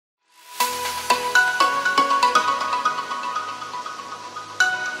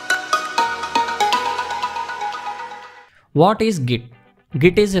What is Git?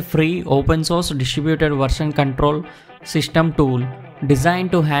 Git is a free open source distributed version control system tool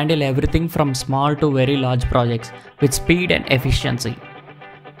designed to handle everything from small to very large projects with speed and efficiency.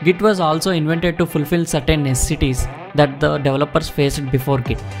 Git was also invented to fulfill certain necessities that the developers faced before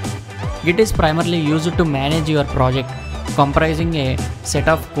Git. Git is primarily used to manage your project, comprising a set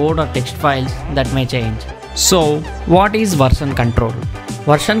of code or text files that may change. So, what is version control?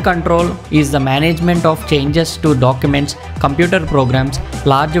 Version control is the management of changes to documents, computer programs,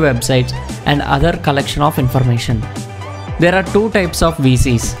 large websites, and other collection of information. There are two types of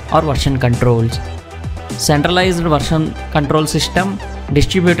VCs or version controls: centralized version control system,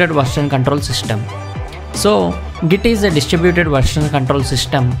 distributed version control system. So, Git is a distributed version control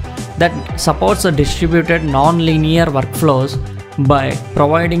system that supports the distributed non-linear workflows by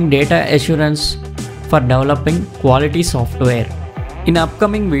providing data assurance for developing quality software. In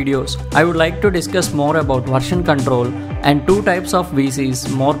upcoming videos, I would like to discuss more about version control and two types of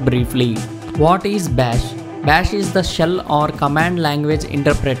VCs more briefly. What is Bash? Bash is the shell or command language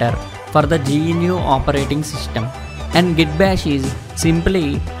interpreter for the GNU operating system, and Git Bash is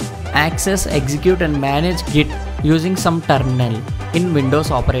simply access, execute and manage Git using some terminal in Windows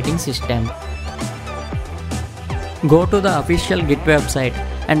operating system. Go to the official Git website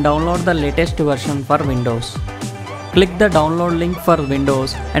and download the latest version for Windows. Click the download link for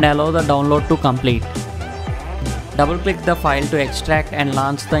Windows and allow the download to complete. Double-click the file to extract and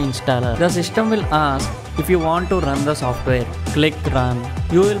launch the installer. The system will ask if you want to run the software. Click Run.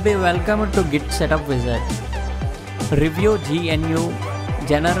 You will be welcomed to Git Setup Wizard. Review GNU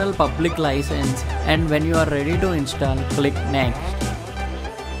General Public License, and when you are ready to install, click Next.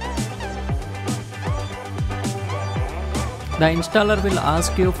 The installer will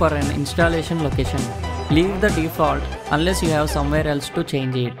ask you for an installation location. Leave the default unless you have somewhere else to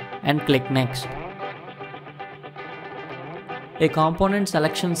change it and click Next. A component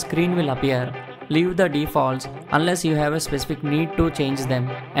selection screen will appear. Leave the defaults unless you have a specific need to change them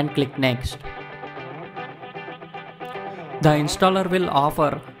and click Next. The installer will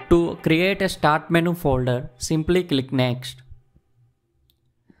offer to create a start menu folder. Simply click Next.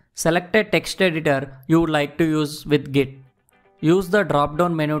 Select a text editor you would like to use with Git. Use the drop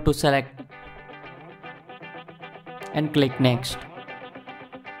down menu to select and click Next.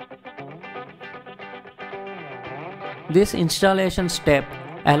 This installation step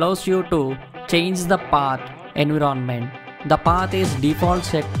allows you to change the path environment. The path is default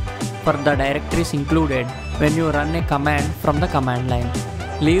set for the directories included when you run a command from the command line.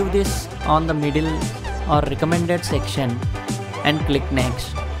 Leave this on the middle or recommended section and click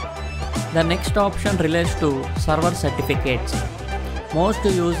Next. The next option relates to server certificates. Most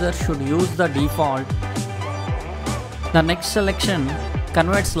users should use the default. The next selection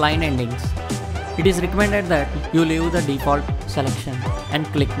converts line endings. It is recommended that you leave the default selection and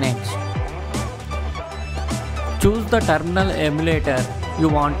click Next. Choose the terminal emulator you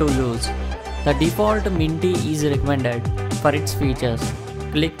want to use. The default Minty is recommended for its features.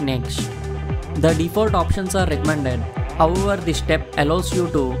 Click Next. The default options are recommended. However, this step allows you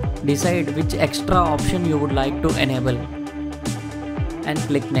to decide which extra option you would like to enable and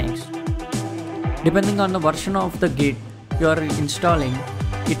click Next. Depending on the version of the Git you are installing,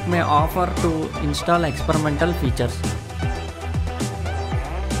 it may offer to install experimental features.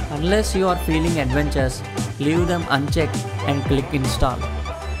 Unless you are feeling adventurous, leave them unchecked and click Install.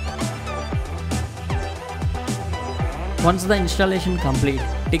 Once the installation complete,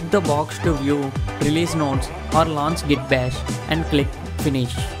 tick the box to view release notes or launch Git Bash and click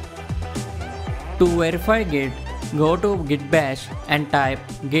Finish. To verify Git, go to Git Bash and type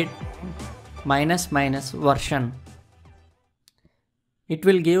git --version. It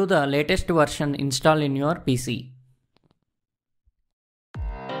will give the latest version installed in your PC.